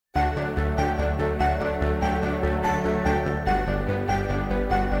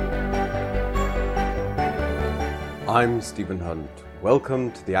I'm Stephen Hunt. Welcome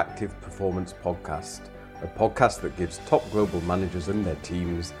to the Active Performance Podcast, a podcast that gives top global managers and their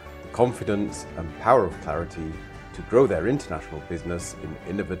teams the confidence and power of clarity to grow their international business in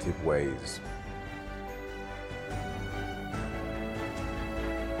innovative ways.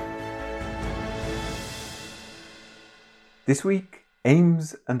 This week,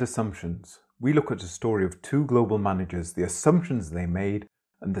 aims and assumptions. We look at a story of two global managers, the assumptions they made,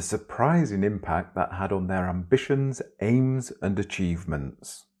 and the surprising impact that had on their ambitions, aims, and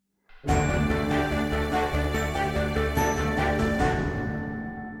achievements.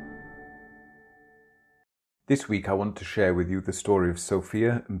 This week I want to share with you the story of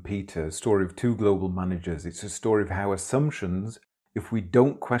Sophia and Peter, a story of two global managers. It's a story of how assumptions, if we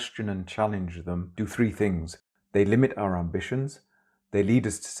don't question and challenge them, do three things. They limit our ambitions, they lead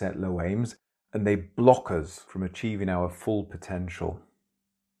us to set low aims, and they block us from achieving our full potential.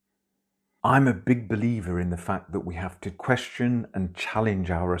 I'm a big believer in the fact that we have to question and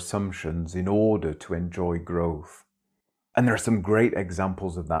challenge our assumptions in order to enjoy growth. And there are some great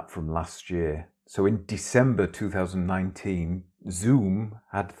examples of that from last year. So in December 2019, Zoom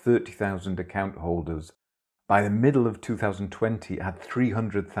had 30,000 account holders. By the middle of 2020, it had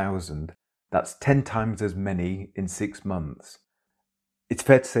 300,000. That's 10 times as many in 6 months. It's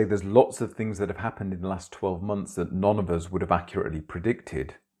fair to say there's lots of things that have happened in the last 12 months that none of us would have accurately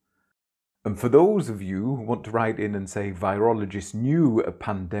predicted. And for those of you who want to write in and say virologists knew a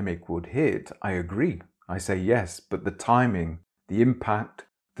pandemic would hit, I agree. I say yes, but the timing, the impact,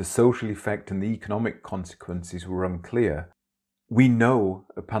 the social effect and the economic consequences were unclear. We know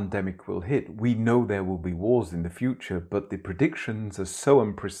a pandemic will hit. We know there will be wars in the future, but the predictions are so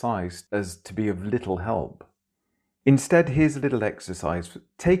imprecise as to be of little help. Instead, here's a little exercise.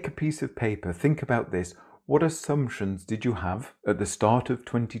 Take a piece of paper, think about this. What assumptions did you have at the start of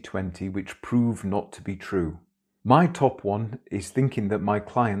 2020 which proved not to be true? My top one is thinking that my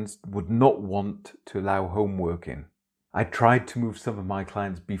clients would not want to allow home working. I tried to move some of my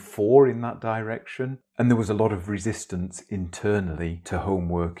clients before in that direction, and there was a lot of resistance internally to home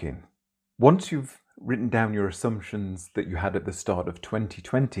working. Once you've written down your assumptions that you had at the start of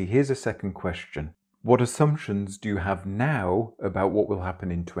 2020, here's a second question. What assumptions do you have now about what will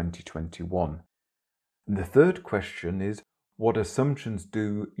happen in 2021? And the third question is, what assumptions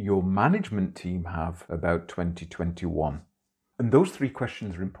do your management team have about 2021? And those three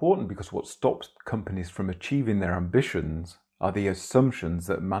questions are important because what stops companies from achieving their ambitions are the assumptions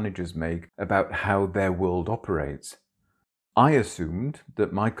that managers make about how their world operates. I assumed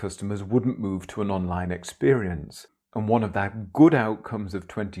that my customers wouldn't move to an online experience. And one of the good outcomes of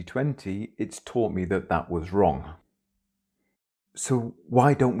 2020, it's taught me that that was wrong. So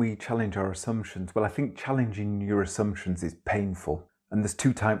why don't we challenge our assumptions? Well, I think challenging your assumptions is painful. And there's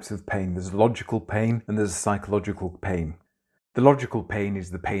two types of pain. There's logical pain and there's psychological pain. The logical pain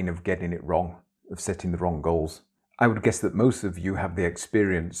is the pain of getting it wrong, of setting the wrong goals. I would guess that most of you have the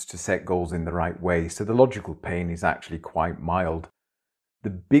experience to set goals in the right way. So the logical pain is actually quite mild. The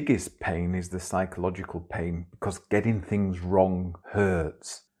biggest pain is the psychological pain because getting things wrong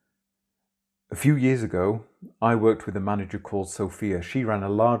hurts. A few years ago, I worked with a manager called Sophia. She ran a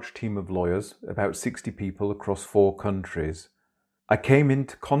large team of lawyers, about 60 people across 4 countries. I came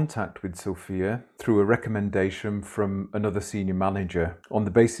into contact with Sophia through a recommendation from another senior manager on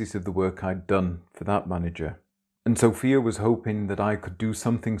the basis of the work I'd done for that manager. And Sophia was hoping that I could do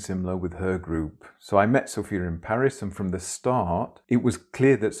something similar with her group. So I met Sophia in Paris, and from the start, it was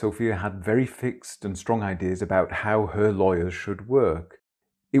clear that Sophia had very fixed and strong ideas about how her lawyers should work.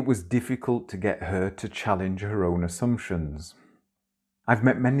 It was difficult to get her to challenge her own assumptions. I've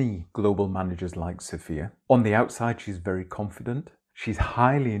met many global managers like Sophia. On the outside, she's very confident, she's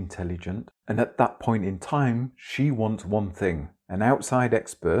highly intelligent, and at that point in time, she wants one thing, an outside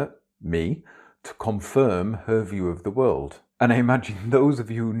expert, me, to confirm her view of the world. And I imagine those of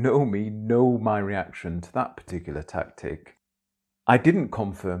you who know me know my reaction to that particular tactic. I didn't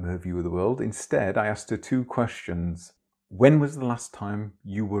confirm her view of the world. Instead, I asked her 2 questions. When was the last time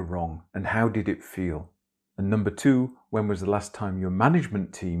you were wrong and how did it feel? And number 2, when was the last time your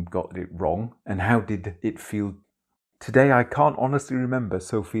management team got it wrong and how did it feel? Today, I can't honestly remember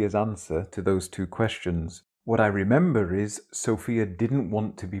Sophia's answer to those 2 questions. What I remember is Sophia didn't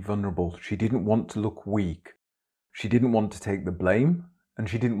want to be vulnerable. She didn't want to look weak. She didn't want to take the blame and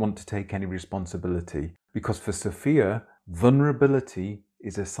she didn't want to take any responsibility. Because for Sophia, vulnerability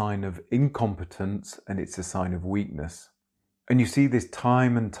is a sign of incompetence and it's a sign of weakness. And you see this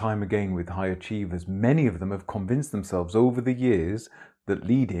time and time again with high achievers. Many of them have convinced themselves over the years that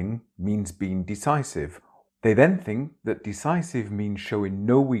leading means being decisive. They then think that decisive means showing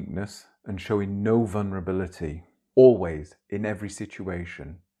no weakness and showing no vulnerability. Always, in every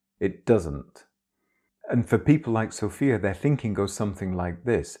situation. It doesn't. And for people like Sophia, their thinking goes something like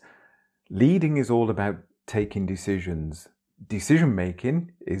this. Leading is all about taking decisions. Decision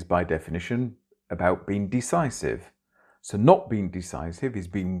making is by definition about being decisive. So not being decisive is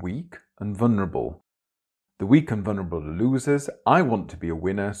being weak and vulnerable. The weak and vulnerable are losers. I want to be a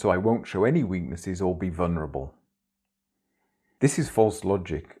winner, so I won't show any weaknesses or be vulnerable. This is false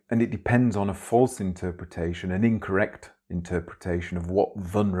logic, and it depends on a false interpretation, an incorrect interpretation of what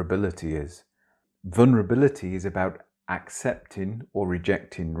vulnerability is. Vulnerability is about accepting or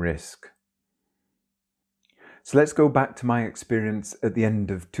rejecting risk. So let's go back to my experience at the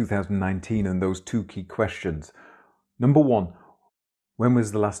end of 2019 and those two key questions. Number one, when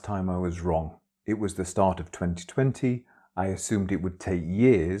was the last time I was wrong? It was the start of 2020. I assumed it would take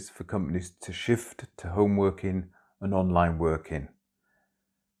years for companies to shift to home working and online working.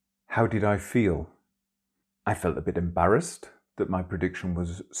 How did I feel? I felt a bit embarrassed that my prediction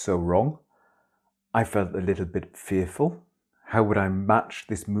was so wrong. I felt a little bit fearful. How would I match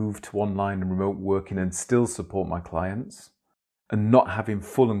this move to online and remote working and still support my clients? And not having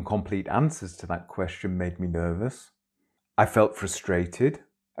full and complete answers to that question made me nervous. I felt frustrated.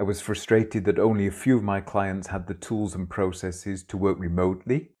 I was frustrated that only a few of my clients had the tools and processes to work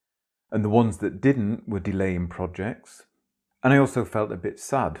remotely, and the ones that didn't were delaying projects. And I also felt a bit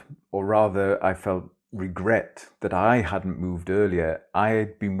sad, or rather I felt regret that I hadn't moved earlier. I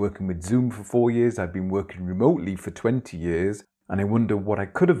had been working with Zoom for 4 years, I'd been working remotely for 20 years, and I wonder what I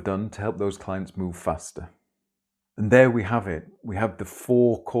could have done to help those clients move faster. And there we have it. We have the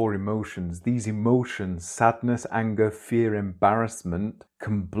 4 core emotions. These emotions, sadness, anger, fear, embarrassment,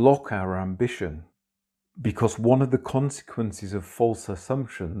 can block our ambition. Because one of the consequences of false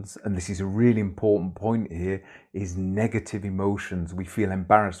assumptions, and this is a really important point here, is negative emotions. We feel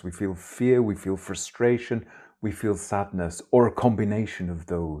embarrassed, we feel fear, we feel frustration, we feel sadness, or a combination of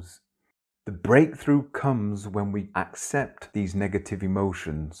those. The breakthrough comes when we accept these negative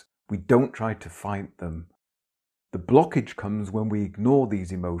emotions. We don't try to fight them. The blockage comes when we ignore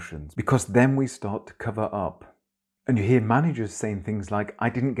these emotions, because then we start to cover up. And you hear managers saying things like, I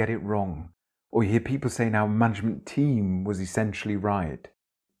didn't get it wrong. Or you hear people saying our management team was essentially right.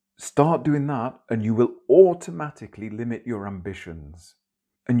 Start doing that and you will automatically limit your ambitions.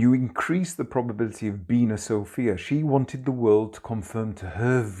 And you increase the probability of being a Sophia. She wanted the world to conform to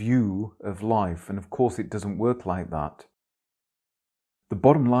her view of life. And of course it doesn't work like that. The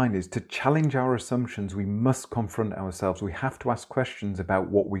bottom line is to challenge our assumptions, we must confront ourselves. We have to ask questions about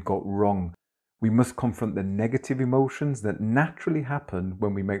what we got wrong. We must confront the negative emotions that naturally happen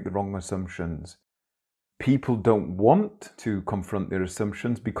when we make the wrong assumptions. People don't want to confront their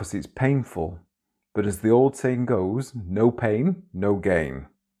assumptions because it's painful. But as the old saying goes, no pain, no gain.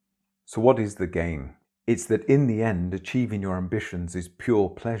 So what is the gain? It's that in the end, achieving your ambitions is pure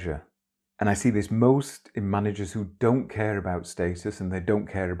pleasure. And I see this most in managers who don't care about status and they don't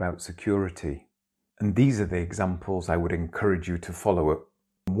care about security. And these are the examples I would encourage you to follow.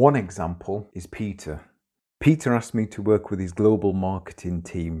 One example is Peter. Peter asked me to work with his global marketing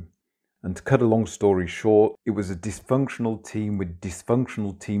team. And to cut a long story short, it was a dysfunctional team with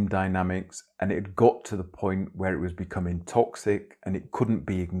dysfunctional team dynamics, and it had got to the point where it was becoming toxic and it couldn't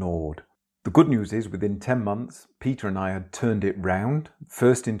be ignored. The good news is within 10 months, Peter and I had turned it round,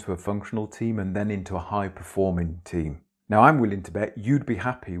 first into a functional team and then into a high-performing team. Now I'm willing to bet you'd be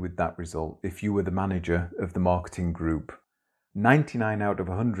happy with that result if you were the manager of the marketing group. 99 out of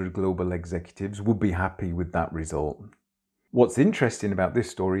 100 global executives would be happy with that result. What's interesting about this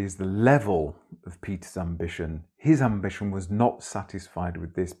story is the level of Peter's ambition. His ambition was not satisfied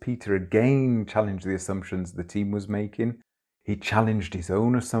with this. Peter again challenged the assumptions the team was making. He challenged his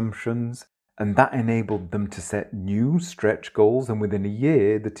own assumptions, and that enabled them to set new stretch goals, and within a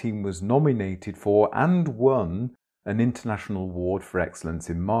year the team was nominated for and won an international award for excellence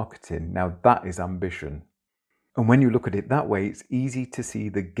in marketing. Now that is ambition. And when you look at it that way, it's easy to see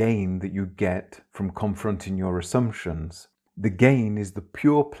the gain that you get from confronting your assumptions. The gain is the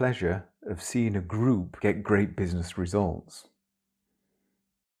pure pleasure of seeing a group get great business results.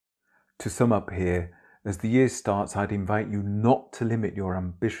 To sum up here, as the year starts, I'd invite you not to limit your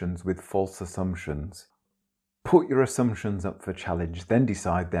ambitions with false assumptions. Put your assumptions up for challenge, then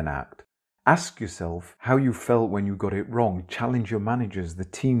decide, then act. Ask yourself how you felt when you got it wrong. Challenge your managers, the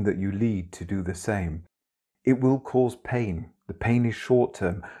team that you lead, to do the same. It will cause pain. The pain is short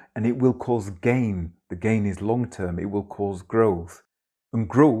term, and it will cause gain. The gain is long term. It will cause growth. And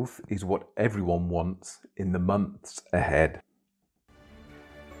growth is what everyone wants in the months ahead.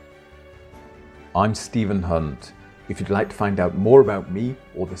 I'm Stephen Hunt. If you'd like to find out more about me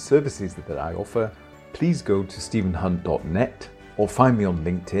or the services that I offer, please go to stephenhunt.net or find me on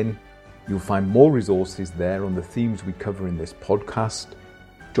LinkedIn. You'll find more resources there on the themes we cover in this podcast.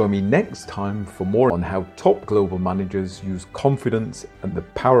 Join me next time for more on how top global managers use confidence and the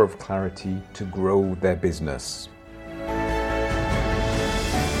power of clarity to grow their business.